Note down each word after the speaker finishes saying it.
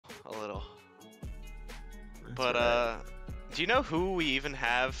little. That's But right. do you know who we even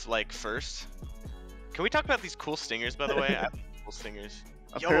have like first? Can we talk about these cool stingers, by the way? I have cool stingers.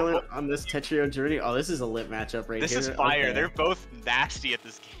 Apparently Yo, on this Tetrio journey, oh, this is a lit matchup right this here. is fire. Okay. They're both nasty at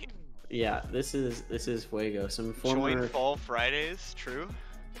this game. Yeah, this is fuego. Some Join former Fall Fridays, true.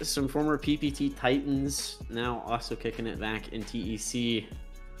 PPT Titans now also kicking it back in TEC.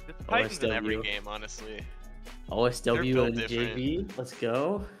 It's Titans in every OSW. game, honestly. OSW built and different. JV. Let's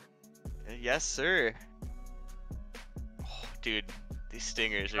go. Yes, sir. Oh, dude, these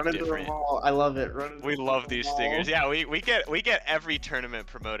stingers are Run into the different. ball. I love it. We love these stingers. Yeah, we get every tournament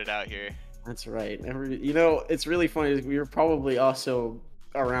promoted out here. That's right. You know, it's really funny. We were probably also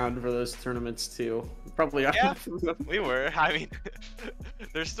around for those tournaments too. Probably. Yeah, we were. I mean,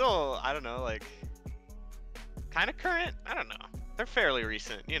 they're still, I don't know, like kind of current. I don't know. They're fairly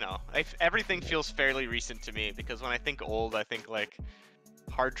recent. You know, everything feels fairly recent to me because when I think old, I think like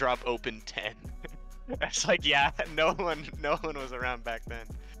Hard Drop Open 10. It's like, yeah, no one was around back then.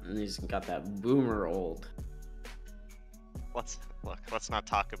 And he's got that boomer old. Let's not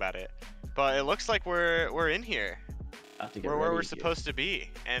talk about it. But it looks like we're in here. We're where we're supposed to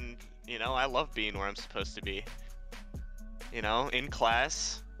be, and you know, I love being where I'm supposed to be. You know, in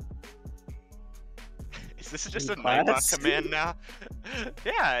class. Is this just a Nightbot command now?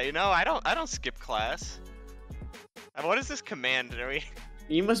 Yeah, you know, I don't skip class. What is this command? Are we?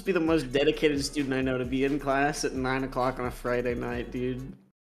 You must be the most dedicated student I know to be in class at 9 o'clock on a Friday night, dude.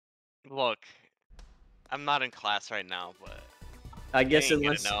 Look, I'm not in class right now, but I guess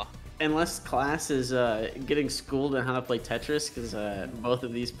know. unless class is getting schooled on how to play Tetris, because both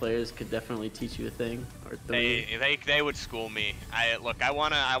of these players could definitely teach you a thing or three. They would school me. I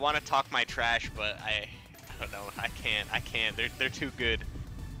wanna talk my trash, but I don't know. I can't. They're too good.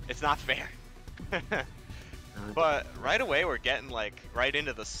 It's not fair. But right away we're getting like right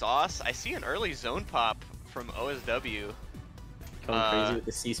into the sauce. I see an early zone pop from OSW. Going crazy with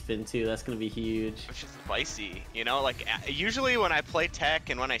the C-spin too. That's gonna be huge. Which is spicy, you know. Like usually when I play tech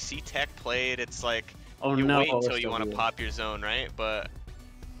and when I see tech played, it's like you wait until you want to pop your zone, right? But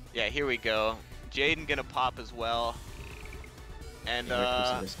yeah, here we go. Jayden gonna pop as well, and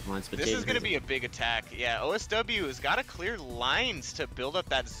this is gonna be a big attack. Yeah, OSW has got to clear lines to build up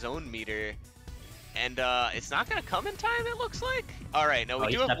that zone meter, and it's not gonna come in time. It looks like. All right, no, we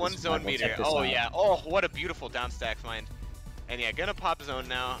do have one zone meter. Oh yeah. Oh, what a beautiful down stack find. And yeah, gonna pop zone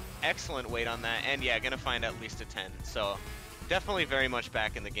now. Excellent weight on that. And yeah, gonna find at least a 10. So definitely very much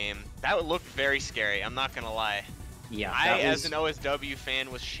back in the game. That would look very scary. I'm not gonna lie. Yeah. As an OSW fan,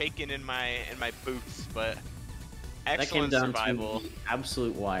 was shaking in my boots, but excellent survival. To the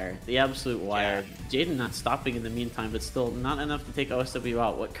absolute wire. The absolute wire. Yeah. Jayden not stopping in the meantime, but still not enough to take OSW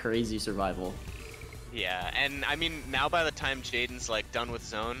out. What crazy survival. Yeah, and I mean now by the time Jayden's like done with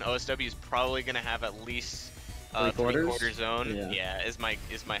zone, OSW is probably gonna have at least. Three-quarter zone, yeah, is my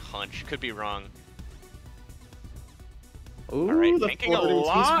hunch. Could be wrong. Ooh, all right, tanking a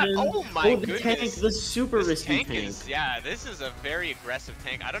lot. Oh my goodness, tank, the super risky tank. Yeah, this is a very aggressive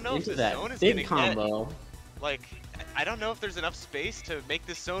tank. I don't know if the zone is big combo. Like, I don't know if there's enough space to make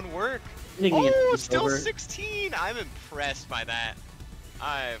this zone work. Oh, still 16. I'm impressed by that.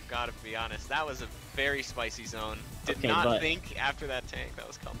 I've got to be honest. That was a very spicy zone. Did not think after that tank that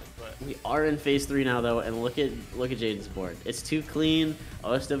was coming, but we are in phase 3 now though, and look at Jayden's board. It's too clean.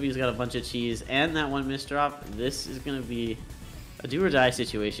 OSW's got a bunch of cheese and that one misdrop. This is gonna be a do or die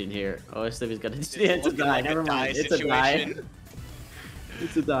situation here. OSW's got to it's a die. Never mind. It's a die.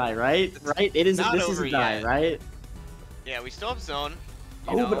 It's a die, right? Right? It is. This is a die, right? Yeah, we still have zone.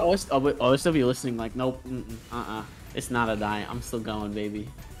 But OSW listening like nope. It's not a die. I'm still going, baby.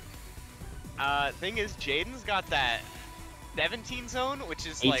 Thing is, Jayden's got that 17 zone, which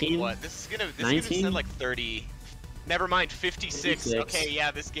is 18? like what? This is gonna send like 30. Never mind, 56. Okay,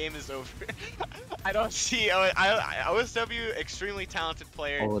 yeah, this game is over. I don't see OSW, extremely talented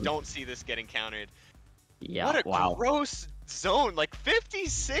player. Don't see this getting countered. Yeah, what a gross zone, like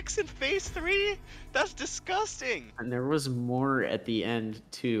 56 in phase 3. That's disgusting. And there was more at the end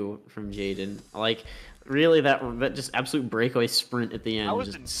too from Jayden. Like. Really, that just absolute breakaway sprint at the end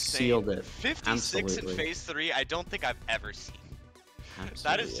just sealed it. 56 in phase 3, I don't think I've ever seen. Absolutely.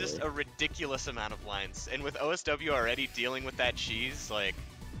 That is just a ridiculous amount of lines. And with OSW already dealing with that cheese, like...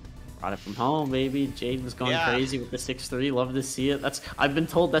 Brought it from home, baby. Jayden's going crazy with the 6-3. Love to see it. I've been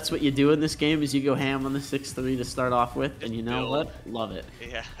told that's what you do in this game, is you go ham on the 6-3 to start off with. Just and you know what? Love it.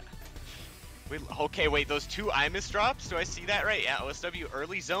 Yeah. Okay, wait, those two IMIS drops? Do I see that right? Yeah, OSW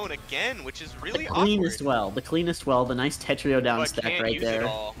early zone again, which is really awkward. The cleanest well, the nice Tetrio down stack right there. It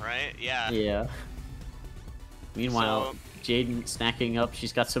all, right? Yeah. Yeah. Meanwhile, Jayden stacking up.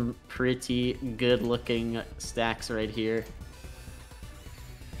 She's got some pretty good-looking stacks right here.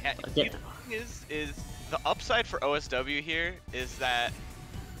 Yeah, the thing is the upside for OSW here is that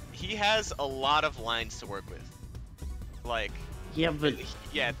he has a lot of lines to work with. Like, yeah, but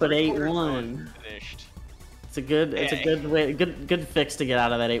 8-1 finished. It's a good way, good fix to get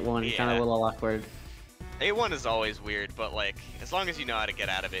out of that 8-1. Yeah. Kind of a little awkward. 8-1 is always weird, but like as long as you know how to get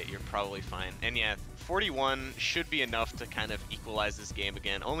out of it, you're probably fine. And yeah, 41 should be enough to kind of equalize this game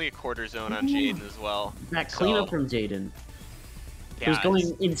again. Only a quarter zone on Jayden as well. That cleanup from Jayden. Yeah, who's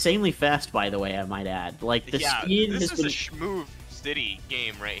going insanely fast, by the way, I might add. Like the speed this has is been... a smooth, steady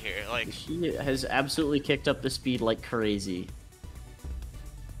game right here. Like she has absolutely kicked up the speed like crazy.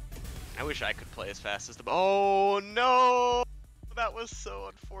 I wish I could play as fast as the. Oh no! That was so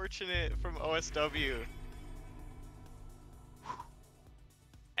unfortunate from OSW.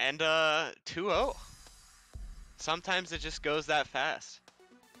 And 2-0. Sometimes it just goes that fast.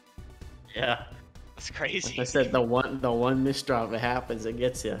 Yeah. That's crazy. Like I said, the one misdrop, it happens, it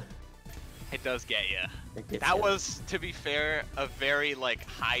gets you. It does get you. That was, to be fair, a very like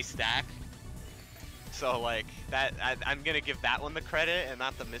high stack. So like that, I'm gonna give that one the credit and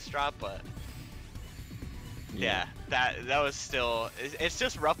not the misdrop, but yeah, that was still. It's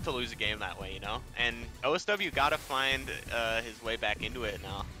just rough to lose a game that way, you know. And OSW gotta find his way back into it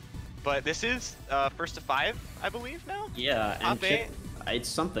now. But this is first to 5, I believe now. Yeah, and it's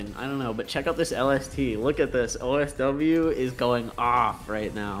something, I don't know, but check out this LST. Look at this. OSW is going off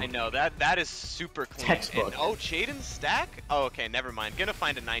right now. I know that is super clean. Textbook. And, oh, Jayden's stack? Oh, okay, never mind. Gonna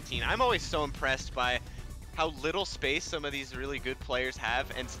find a 19. I'm always so impressed by how little space some of these really good players have,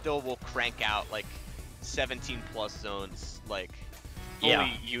 and still will crank out like 17 plus zones, like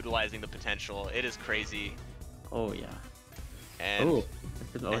fully utilizing the potential. It is crazy. Oh yeah. And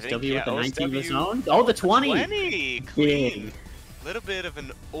OSW with the 19 in the zone. Oh, the 20. 20 clean. Little bit of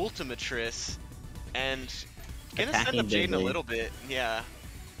an ultimatress, and gonna send up Jayden a little bit. Yeah.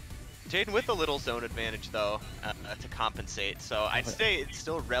 Jayden with a little zone advantage though, to compensate. So I'd say it's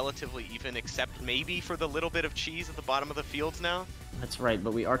still relatively even, except maybe for the little bit of cheese at the bottom of the fields now. That's right,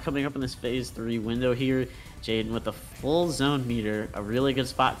 but we are coming up in this phase 3 window here. Jayden with a full zone meter, a really good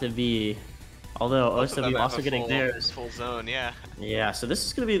spot to be. Although OSW also getting theirs. Full zone, yeah. Yeah, so this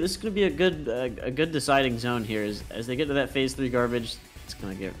is gonna be a good deciding zone here. As they get to that phase 3 garbage, it's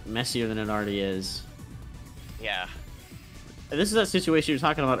gonna get messier than it already is. Yeah. This is that situation you were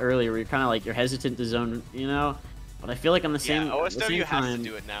talking about earlier, where you're kind of like you're hesitant to zone, you know. But I feel like on the same OSW time, has to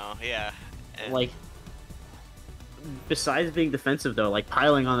do it now. Yeah. And like, besides being defensive though, like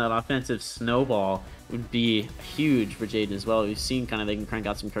piling on that offensive snowball would be huge for Jayden as well. We've seen kind of they can crank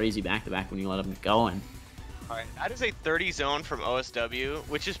out some crazy back-to-back when you let them get going. All right, that is a 30 zone from OSW,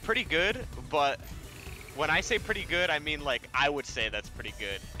 which is pretty good. But when I say pretty good, I mean like I would say that's pretty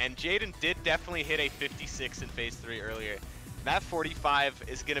good. And Jayden did definitely hit a 56 in phase 3 earlier. That 45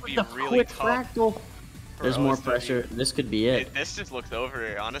 is gonna be really tough. There's more pressure. This could be it. This just looked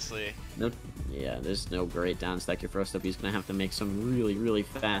over, honestly. No, yeah, there's no great down stack here for OSW. He's gonna have to make some really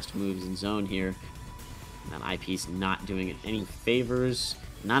fast moves in zone here. That eyepiece not doing it any favors.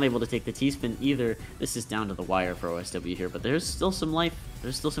 Not able to take the T-spin either. This is down to the wire for OSW here, but there's still some life.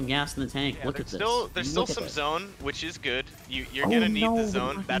 There's still some gas in the tank. Yeah, Look at this. There's still some zone, which is good. You're gonna need the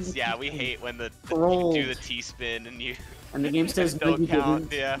zone. That's we hate when you do the T-spin and you. And the game says don't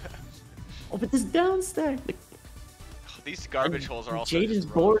count. Yeah. Oh, but this down stack. These garbage holes are also. Jayden's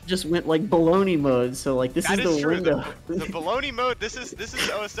board just went like baloney mode, so like this is the window. The baloney mode. This is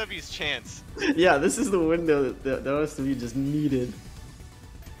OSW's chance. Yeah, this is the window that OSW just needed.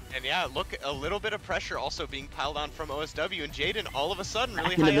 And yeah, look, a little bit of pressure also being piled on from OSW, and Jayden all of a sudden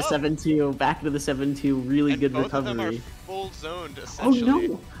really high up. Back to the 7-2, really good recovery. Both of them are full zoned essentially. Oh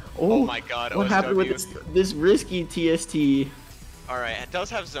no! Oh my God! What OSW. happened with this risky TST? All right, it does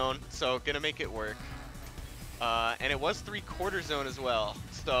have zone, so gonna make it work. And it was 3/4 zone as well,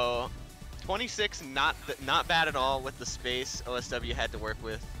 so 26 not bad at all with the space OSW had to work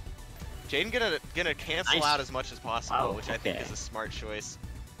with. Jayden gonna cancel out as much as possible, which I think is a smart choice.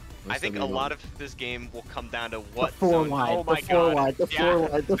 I think a lot of this game will come down to what zone. Oh my God! The four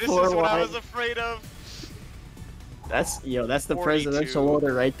wide. This is what I was afraid of. That's the presidential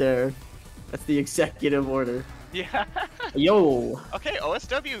order right there. That's the executive order. Yeah. Yo. Okay,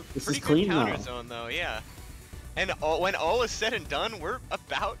 OSW pretty good counter zone though. Yeah. And when all is said and done, we're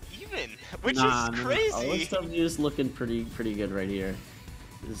about even, which is crazy. OSW is looking pretty good right here.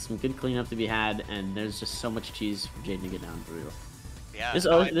 There's some good cleanup to be had, and there's just so much cheese for Jayden to get down through. Yeah. This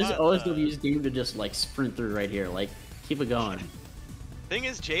OSW's game to just like sprint through right here, like keep it going. Thing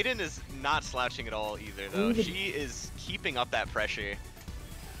is, Jayden is not slouching at all either, though. She is keeping up that pressure.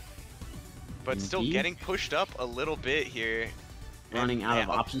 But still getting pushed up a little bit here. Running out of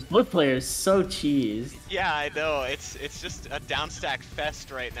options. Both players so cheesed. Yeah, I know. It's just a downstack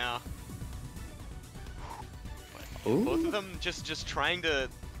fest right now. Both of them just trying to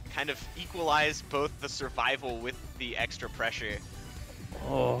kind of equalize both the survival with the extra pressure.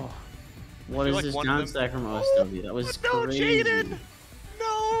 Oh, what is this downstack from OSW? That was crazy. Jayden!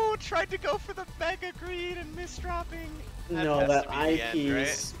 No, tried to go for the mega greed and misdropping. No, that eyepiece.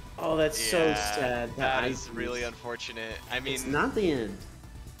 Right? Oh, that's so sad. That is really unfortunate. I mean, it's not the end.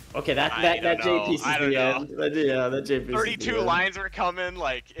 Okay, that J piece is the end. Yeah, that J piece. 32 lines were coming,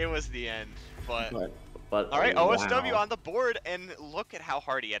 like it was the end. But all right, OSW on the board, and look at how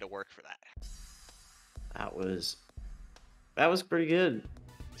hard he had to work for that. That was pretty good.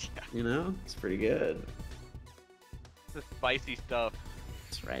 Yeah. You know, it's pretty good. This is spicy stuff.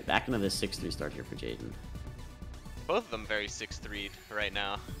 That's right. Back into the 6-3 start here for Jayden. Both of them very 6-3'd right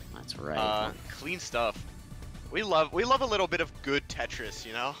now. That's right. Clean stuff. We love a little bit of good Tetris,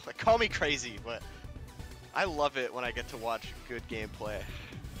 you know? Like, call me crazy, but I love it when I get to watch good gameplay.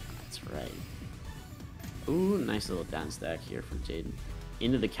 That's right. Ooh, nice little down stack here from Jayden.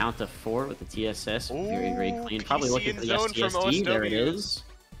 Into the count of 4 with the TSS. Ooh, very, very clean. Probably looking for the STSD. There it is.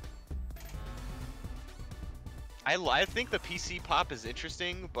 I think the PC pop is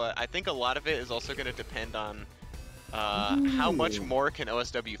interesting, but I think a lot of it is also going to depend on how much more can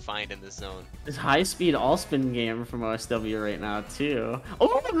OSW find in this zone. This high-speed all-spin game from OSW right now, too.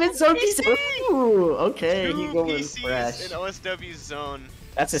 Oh, mid-zone PC! Ooh, okay, he's going PCs fresh. In OSW's zone.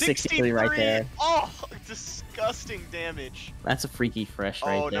 That's a 63 right there. Oh, disgusting damage. That's a freaky fresh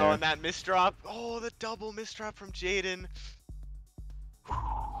right there. Oh, no, and that misdrop. Oh, the double misdrop from Jayden.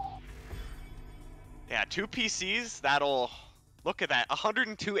 Yeah, 2 PCs, that'll... Look at that,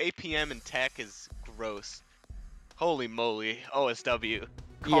 102 APM in tech is gross. Holy moly, OSW.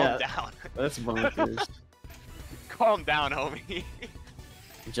 Calm down. That's bonkers. Calm down, homie.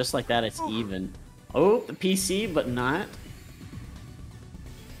 Just like that, it's even. Oh, the PC, but not.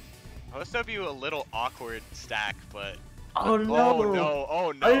 OSW a little awkward stack, but... Oh no! Oh no,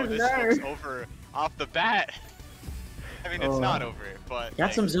 oh no, this looks over off the bat. I mean, it's not over, but...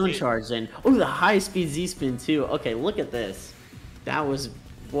 Got some zone charge in. Oh, the high-speed Z-spin, too. Okay, look at this. That was...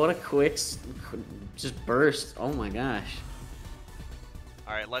 What a quick... Just burst. Oh my gosh.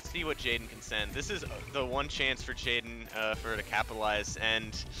 Alright, let's see what Jayden can send. This is the one chance for Jayden for her to capitalize,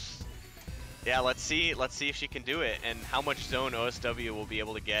 and... Yeah, let's see if she can do it, and how much zone OSW will be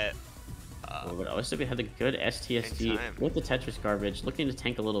able to get. But OSW had a good STSD with the Tetris garbage, looking to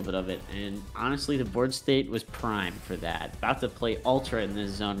tank a little bit of it, and honestly, the board state was prime for that. About to play Ultra in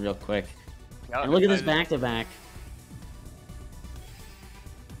this zone real quick. Yeah, and look at this back-to-back.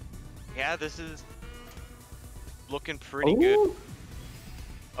 Yeah, this is looking pretty good.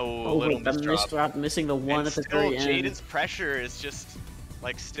 Oh, a little misdrop. Missing the one at the very end. Jayden's pressure is just,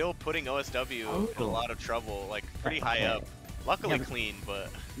 like, still putting OSW in a lot of trouble, like, pretty high up. Luckily clean, but...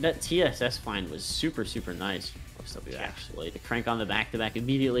 That TSS find was super, super nice. OSW, actually. To crank on the back-to-back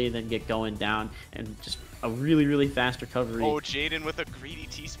immediately, then get going down, and just a really, really fast recovery. Oh, Jayden with a greedy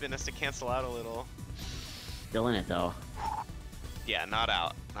T-spin has to cancel out a little. Still in it, though. Yeah, not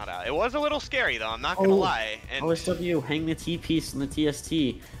out. Not out. It was a little scary, though, I'm not gonna lie. And OSW, hang the T-piece in the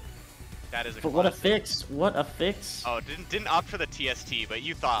TST. That is a But what a fix! What a fix! Oh, didn't opt for the TST, but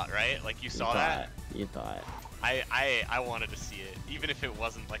you thought, right? Like, you saw that? You thought. I wanted to see it. Even if it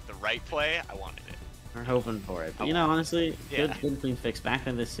wasn't, like, the right play, I wanted it. We're hoping for it. But, you know, honestly, good clean fix. Back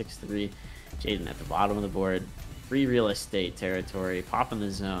into this 6-3. Jayden at the bottom of the board. Free real estate territory. Pop in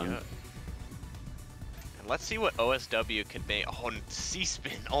the zone. Yep. And let's see what OSW can make. Oh,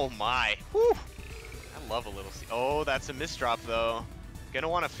 C-spin. Oh, my. Whew. I love a little C. Oh, that's a misdrop, though. Gonna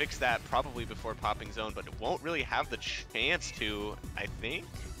want to fix that probably before popping zone, but it won't really have the chance to, I think.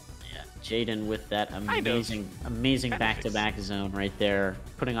 Yeah, Jayden with that amazing back-to-back zone right there,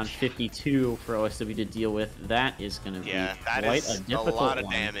 putting on 52 for OSW to deal with. That is going to be quite a difficult one. A lot of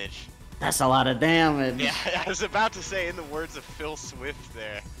damage. That's a lot of damage. Yeah, I was about to say in the words of Phil Swift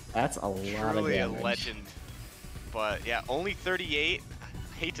there. That's a lot of damage. Truly a legend. But yeah, only 38.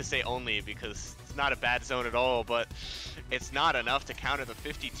 I hate to say only because it's not a bad zone at all, but it's not enough to counter the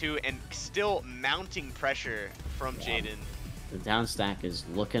 52 and still mounting pressure from Jayden. The down stack is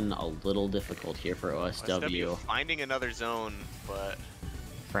looking a little difficult here for OSW. Finding another zone, but...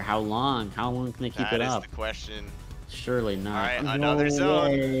 For how long? How long can they keep it up? That is the question. Surely not. Alright, another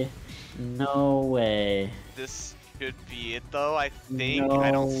zone. No way. This could be it, though, I think.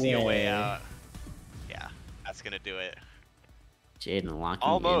 I don't see a way out. Yeah, that's gonna do it. Jayden locking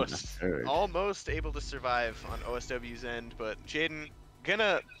in the third. Almost able to survive on OSW's end, but Jayden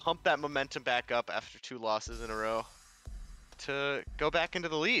gonna pump that momentum back up after 2 losses in a row to go back into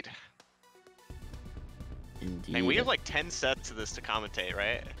the lead. Indeed. And we have like 10 sets of this to commentate,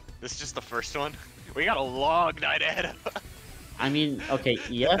 right? This is just the first one. We got a long night ahead of us. I mean, okay,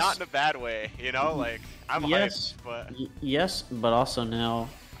 yes. Not in a bad way, you know? Like, I'm hyped, but... Yes, but also now,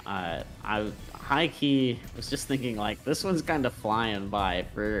 I high-key was just thinking, like, this one's kind of flying by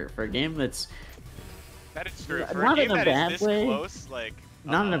for a game that's... That is true. For not a game in a that bad is this way. Close, like...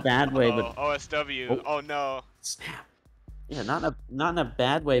 Not in a bad way, but... OSW, oh no. Snap. Yeah, not in a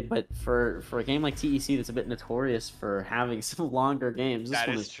bad way, but for a game like TEC that's a bit notorious for having some longer games, this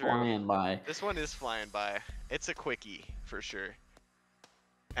one is flying by. This one is flying by. It's a quickie for sure.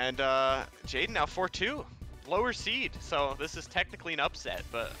 And Jayden now 4-2, lower seed, so this is technically an upset.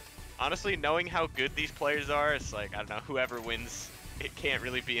 But honestly, knowing how good these players are, it's like I don't know, whoever wins, it can't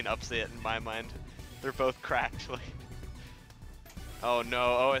really be an upset in my mind. They're both cracked. Like, oh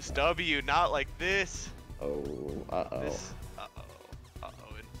no, OSW, not like this. Oh, uh-oh.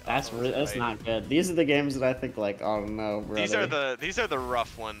 That's not good. These are the games that I think like, oh no, brother. These are the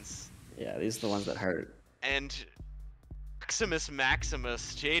rough ones. Yeah, these are the ones that hurt. And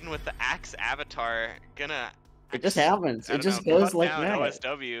Maximus, Jayden with the axe avatar, gonna. It just happens. It just goes like that.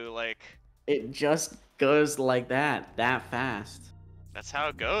 OSW, like. It just goes like that fast. That's how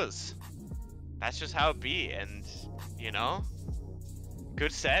it goes. That's just how it be, and you know,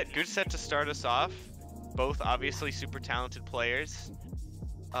 good set to start us off. Both obviously super talented players.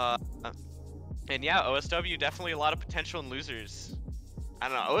 And yeah, OSW definitely a lot of potential in losers. I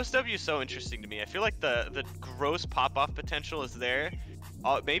don't know, OSW is so interesting to me. I feel like the gross pop-off potential is there.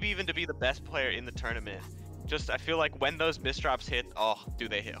 Maybe even to be the best player in the tournament. Just, I feel like when those misdrops hit, oh, do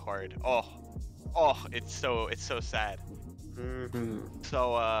they hit hard. Oh, it's so sad.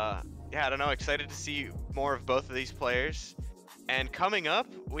 So, yeah, I don't know, excited to see more of both of these players. And coming up,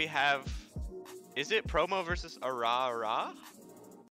 we have, is it Promo versus Ara?